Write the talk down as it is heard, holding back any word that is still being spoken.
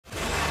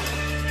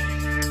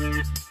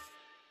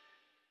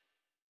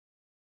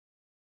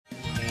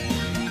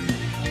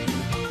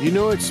You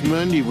know it's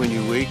Monday when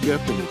you wake up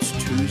and it's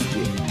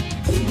Tuesday.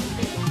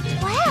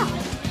 Wow!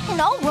 An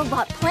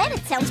all-robot planet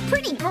sounds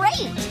pretty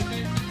great!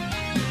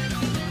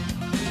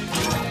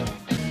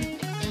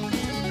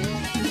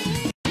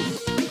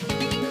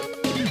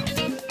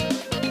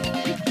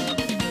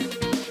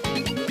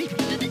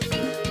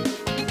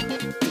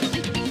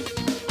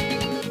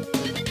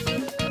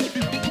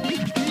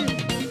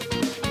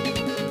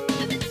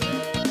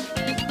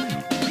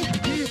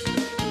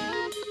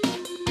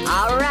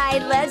 All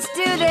right, let's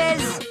do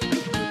this!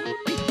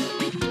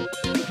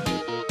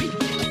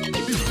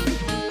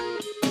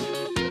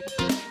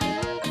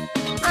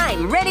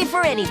 I'm ready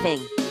for anything.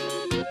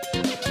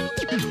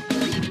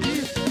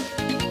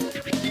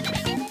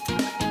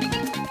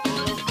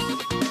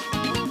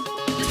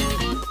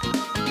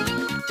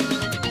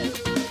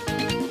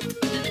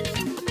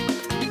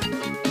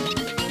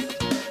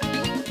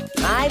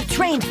 I've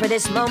trained for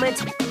this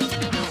moment.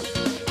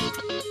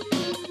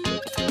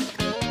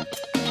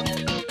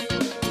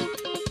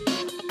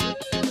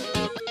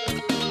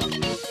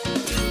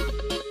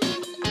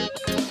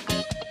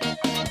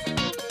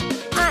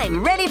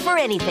 I'm ready for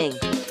anything.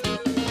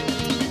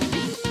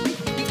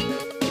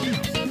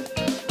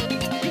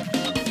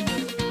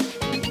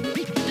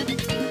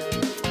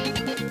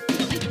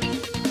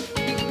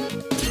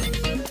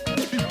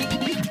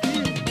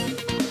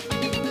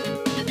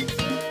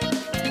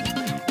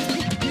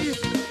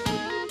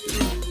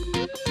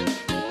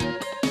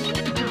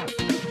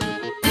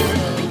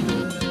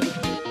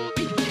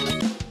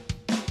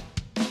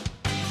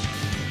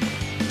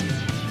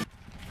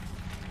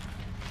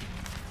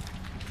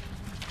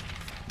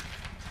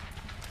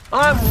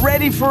 I'm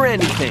ready for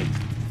anything.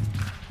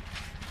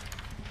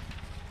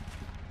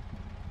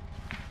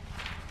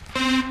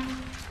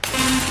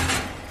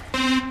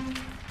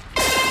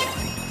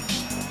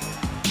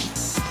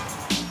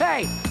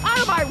 Hey, out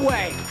of my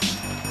way!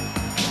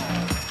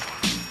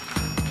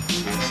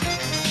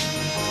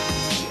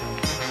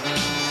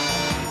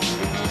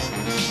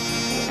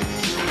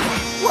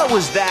 What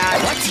was that?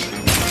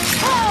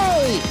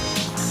 Hey!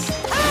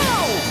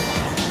 Ow!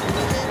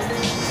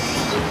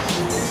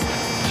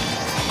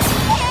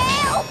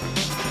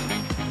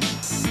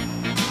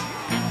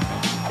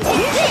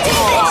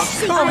 Oh,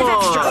 come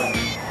on!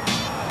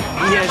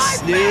 You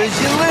snooze,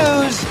 you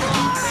lose!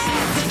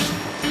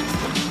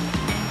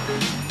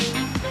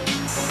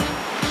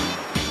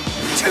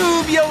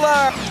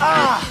 Tubular!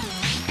 Ah!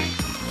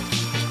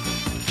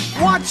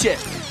 Watch it!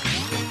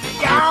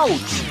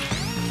 Ouch!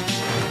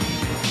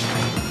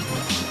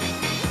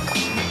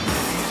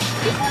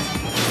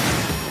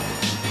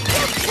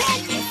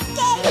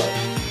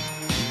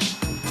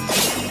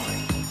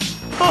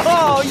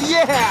 Oh,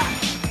 yeah!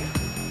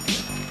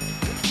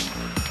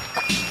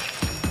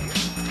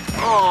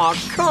 Oh,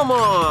 come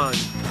on!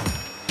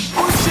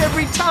 Works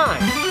every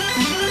time!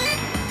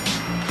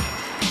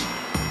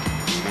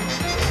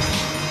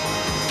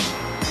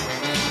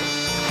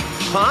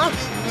 Huh?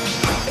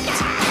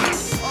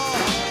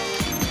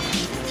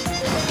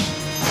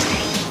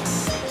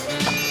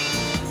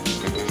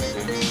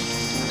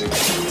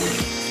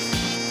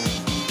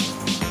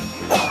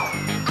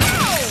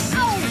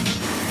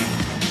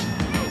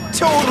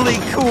 Totally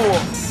cool!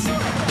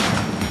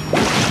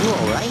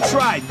 All right.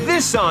 Try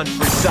this on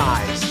for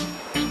size!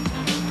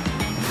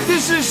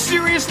 This is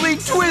seriously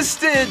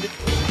twisted!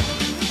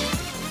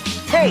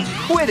 Hey,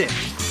 quit it!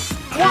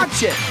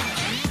 Watch it!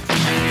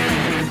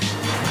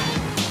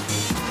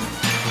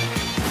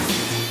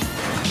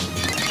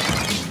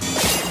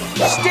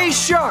 Stay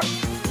sharp!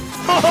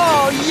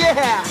 Oh,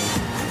 yeah!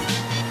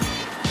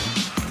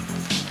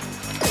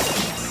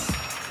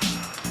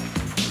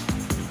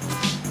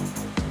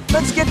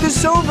 Let's get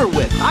this over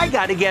with. I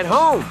gotta get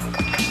home.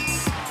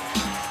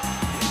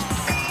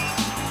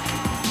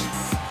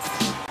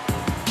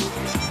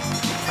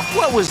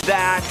 What was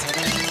that?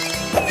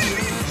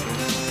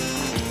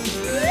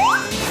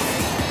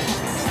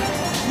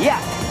 Yeah.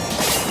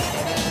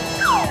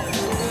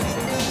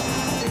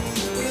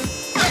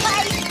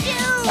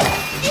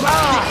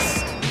 Ah!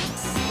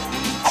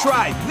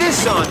 Try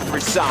this on for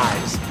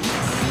size.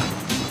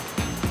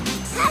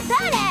 How'd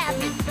that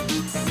happen?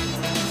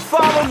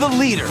 Follow the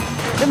leader,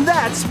 and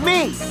that's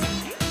me.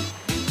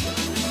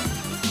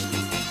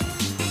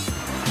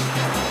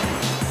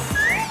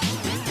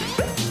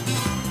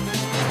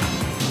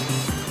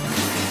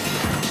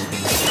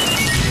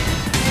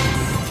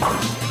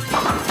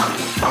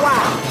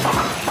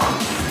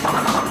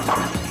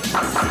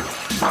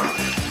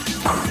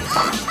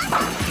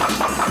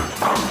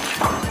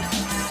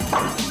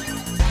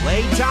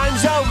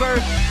 Playtime's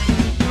over.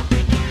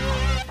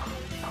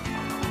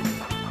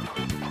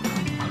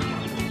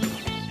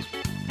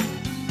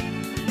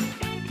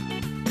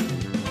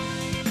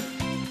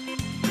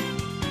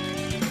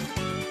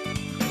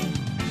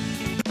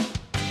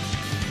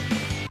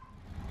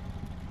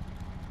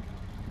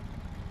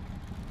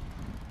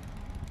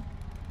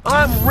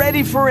 I'm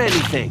ready for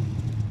anything.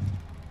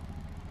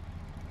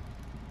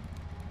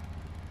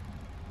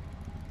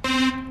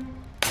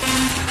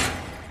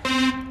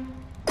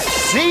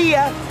 See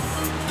ya!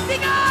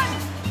 Hang on!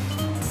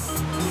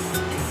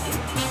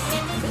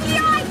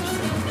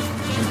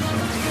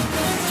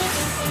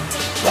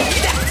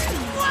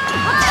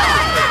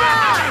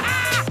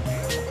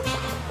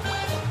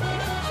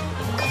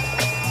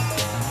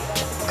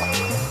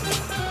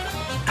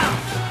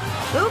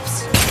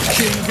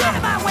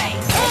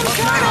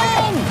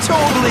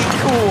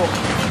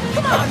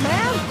 on,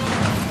 man!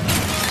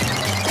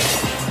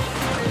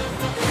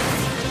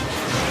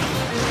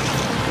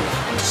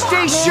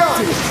 Stay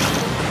sharp!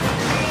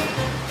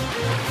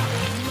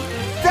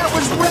 That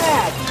was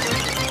rad!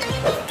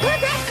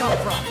 Where'd that come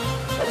from?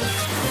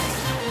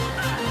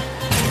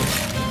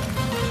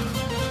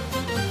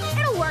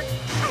 It'll work.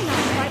 I'm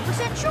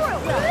 95% sure it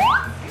will.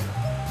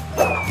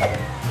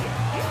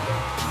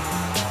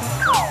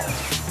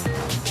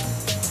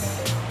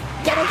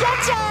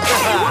 Gotcha!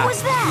 Hey, what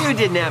was that? You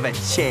didn't have a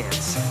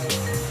chance.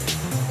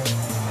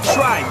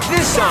 Try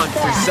this on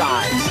for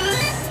size.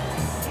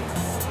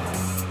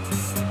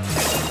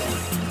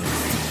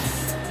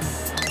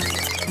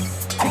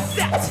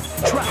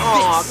 Try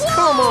Aw, this!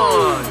 come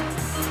on!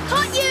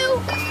 Caught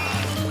you!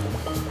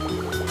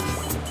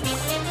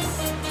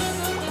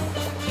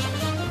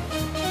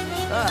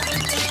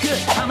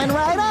 Good, coming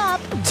right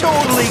up!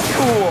 Totally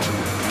cool!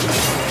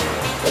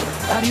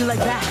 How do you like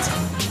that?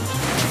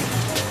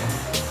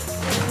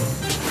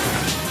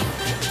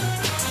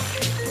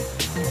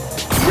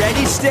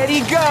 Ready,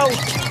 steady, go!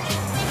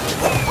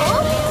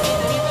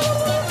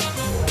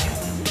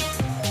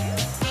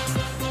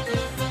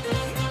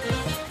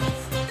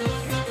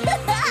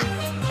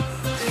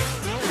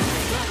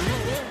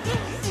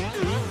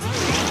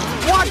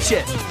 Watch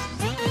it!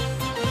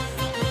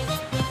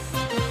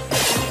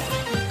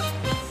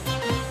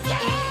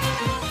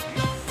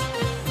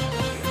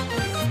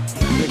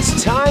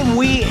 It's time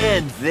we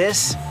end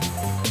this.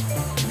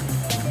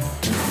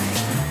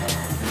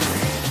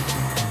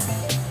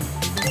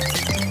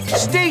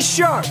 Stay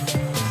sharp!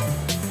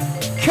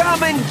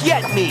 Come and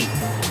get me!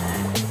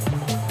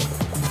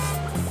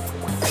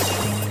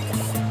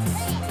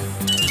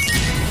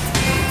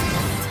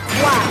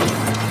 Wow!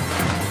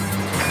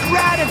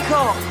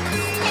 Radical!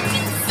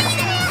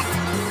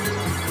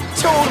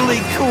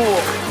 Totally cool!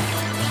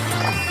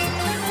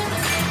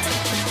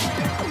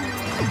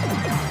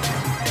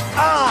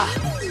 Ah!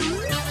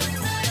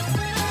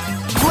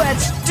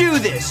 Let's do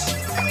this!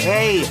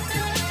 Hey!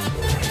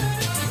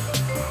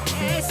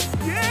 Yes,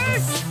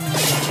 yes!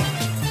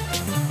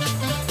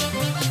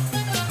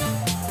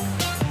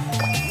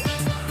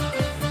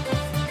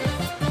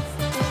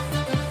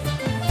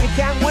 You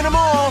can't win them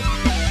all!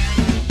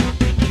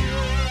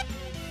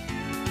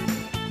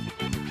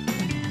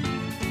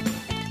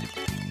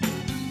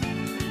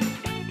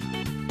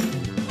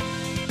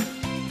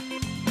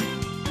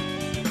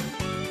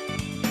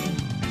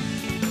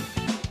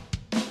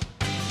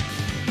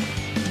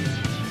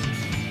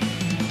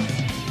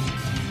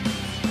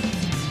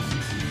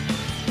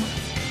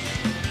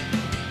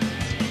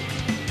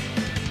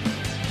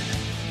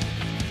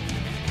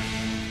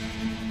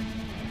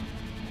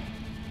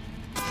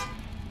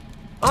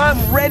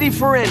 I'm ready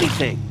for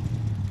anything.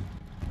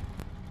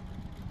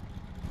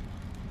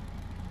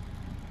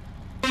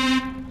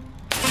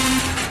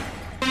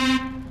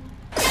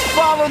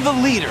 Follow the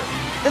leader,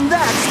 and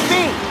that's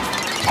me.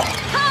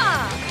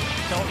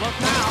 Don't look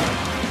now!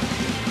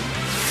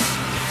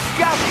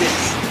 Got this.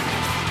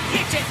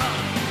 Hit it!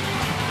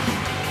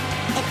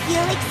 If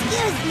you'll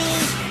excuse me.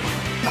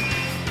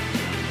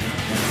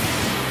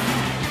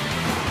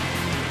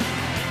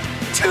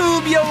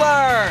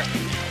 Tubular.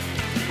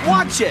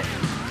 Watch it.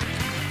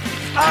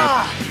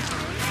 Ah!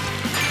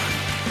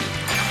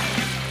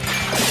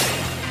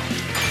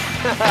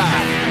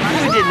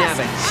 You didn't have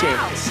a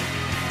chance.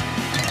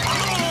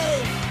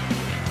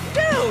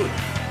 Dude!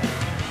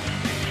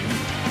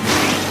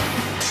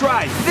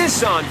 Try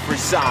this on for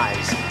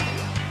size.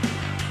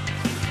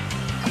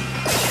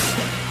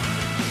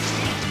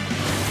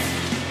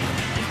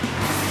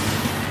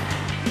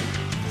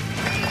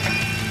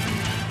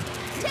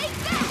 Take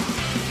that!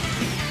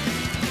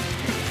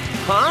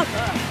 Huh?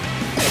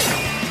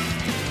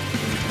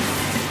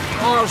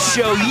 I'll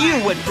show you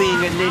what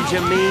being a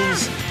ninja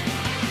means.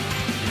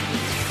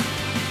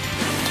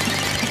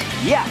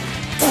 Yeah.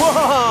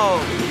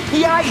 Whoa!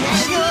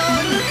 Yikes!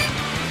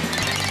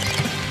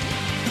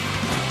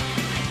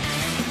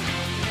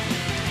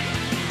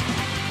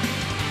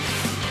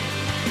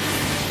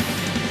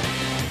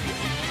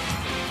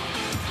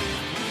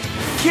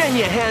 Can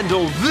you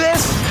handle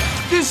this?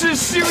 This is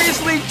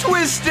seriously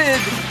twisted!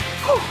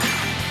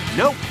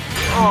 Nope.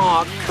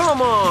 Aw,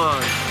 come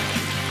on!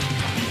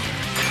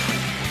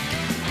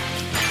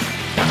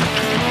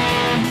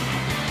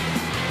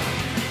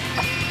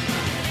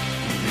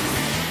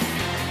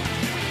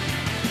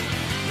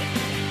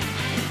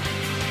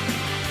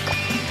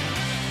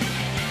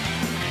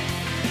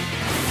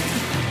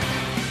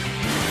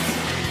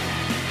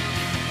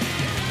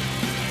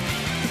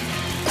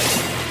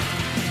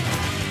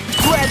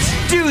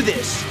 Let's do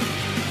this!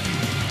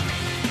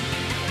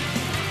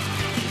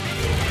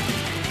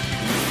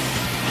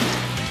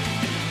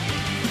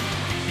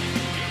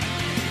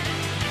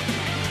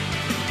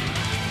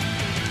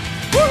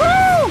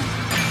 Woohoo!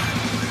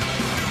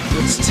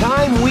 It's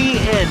time we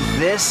end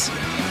this.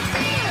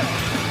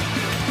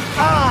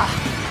 Ah!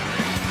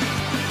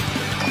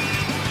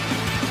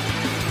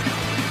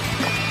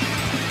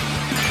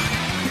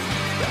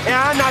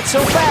 Yeah, not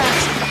so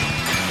fast.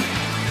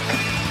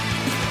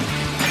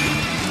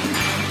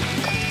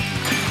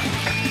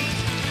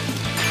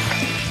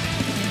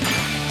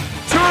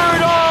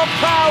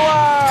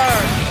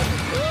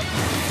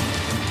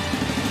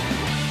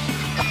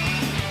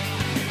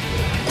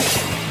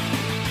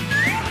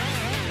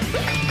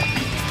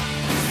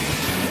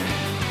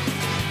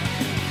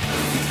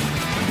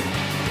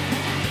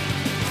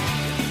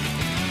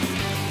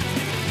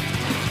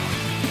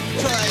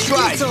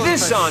 Try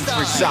this on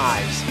for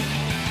size.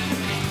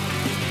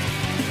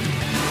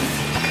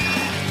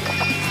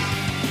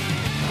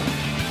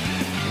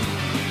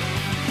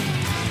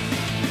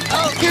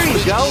 Here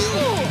you go.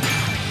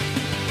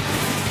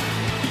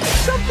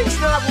 Something's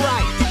not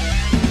right.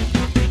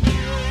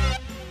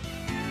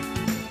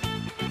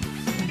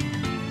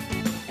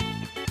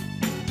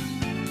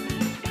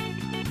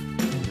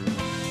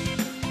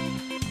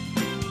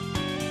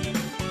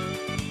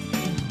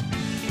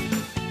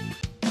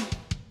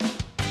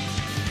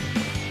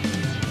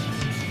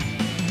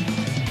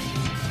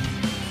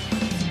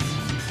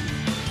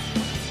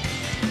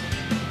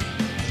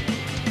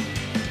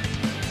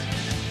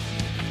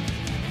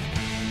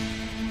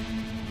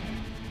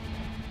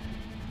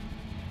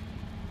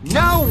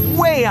 No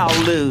way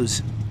I'll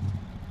lose!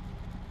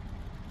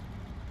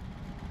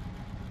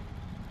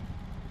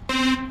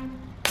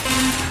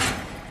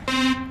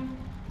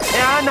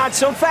 Yeah, not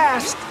so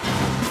fast!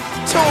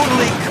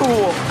 Totally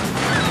cool!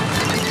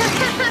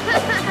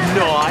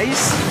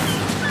 Nice!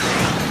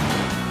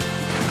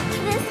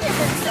 This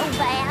isn't so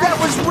bad. That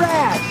was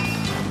rad!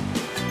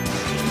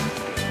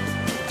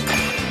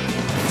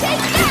 Take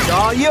It's that!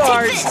 all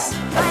yours! Take this!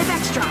 5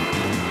 extra!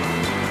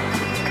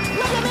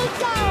 Look at me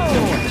go!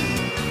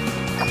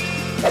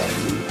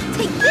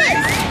 Take this!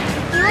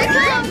 Here I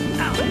come!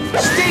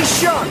 Stay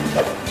sharp!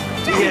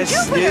 You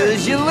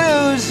snooze, you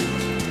lose!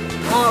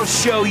 I'll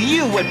show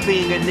you what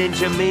being a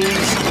ninja means!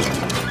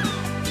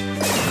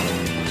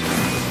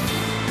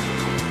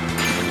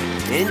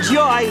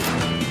 Enjoy!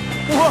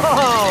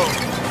 Whoa!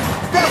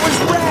 That was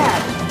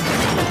rad!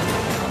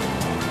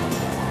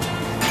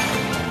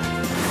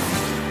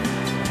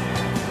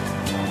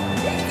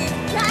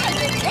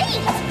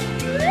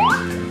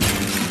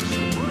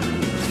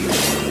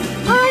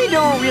 I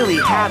don't really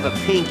have a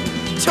pinky.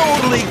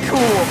 Totally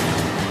cool!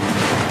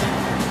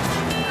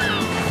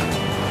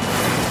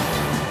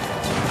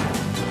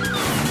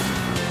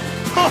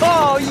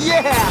 Oh,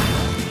 yeah!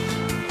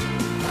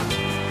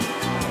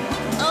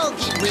 I'll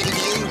get rid of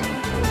you.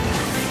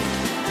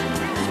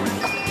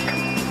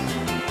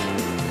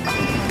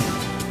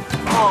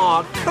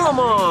 Aw, come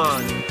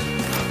on!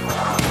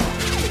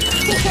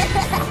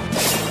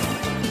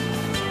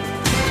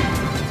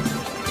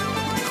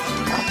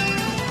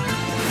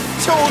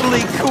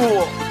 Totally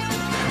cool!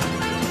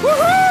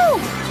 Woohoo!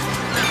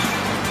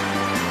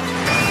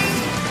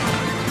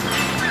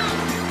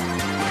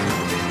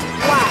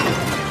 Wow!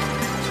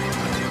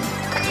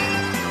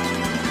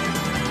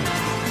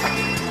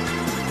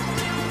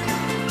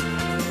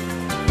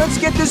 Let's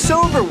get this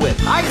over with.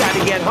 I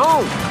gotta get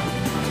home.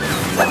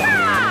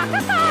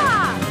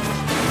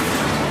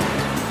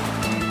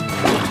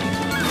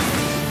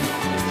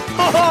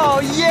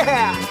 Oh,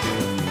 yeah!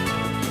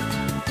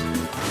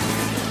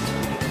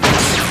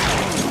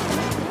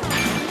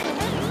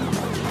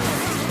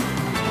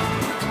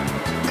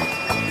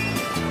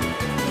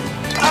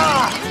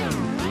 Ah!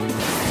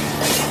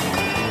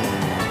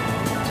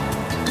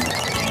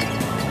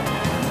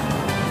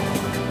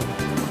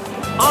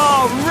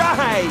 All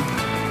right!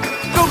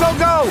 Go, go,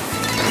 go!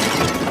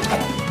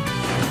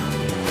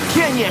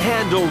 Can you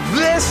handle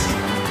this?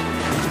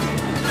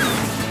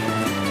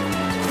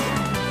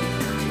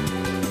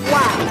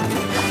 Wow!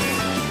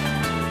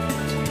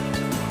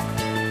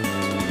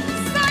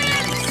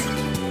 Science!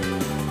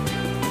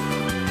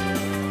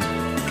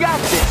 Got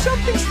this!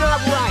 Something's not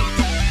right!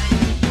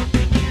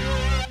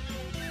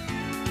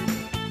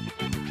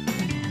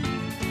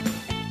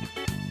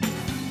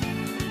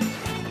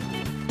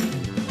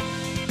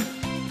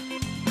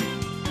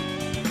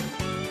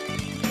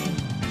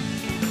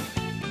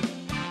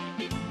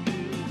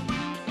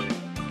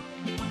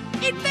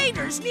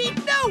 Invaders need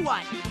no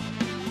one!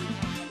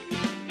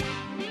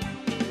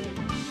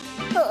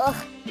 Ugh,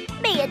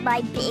 me and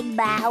my big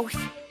mouth.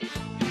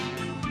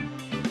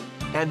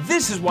 And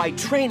this is why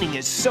training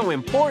is so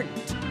important.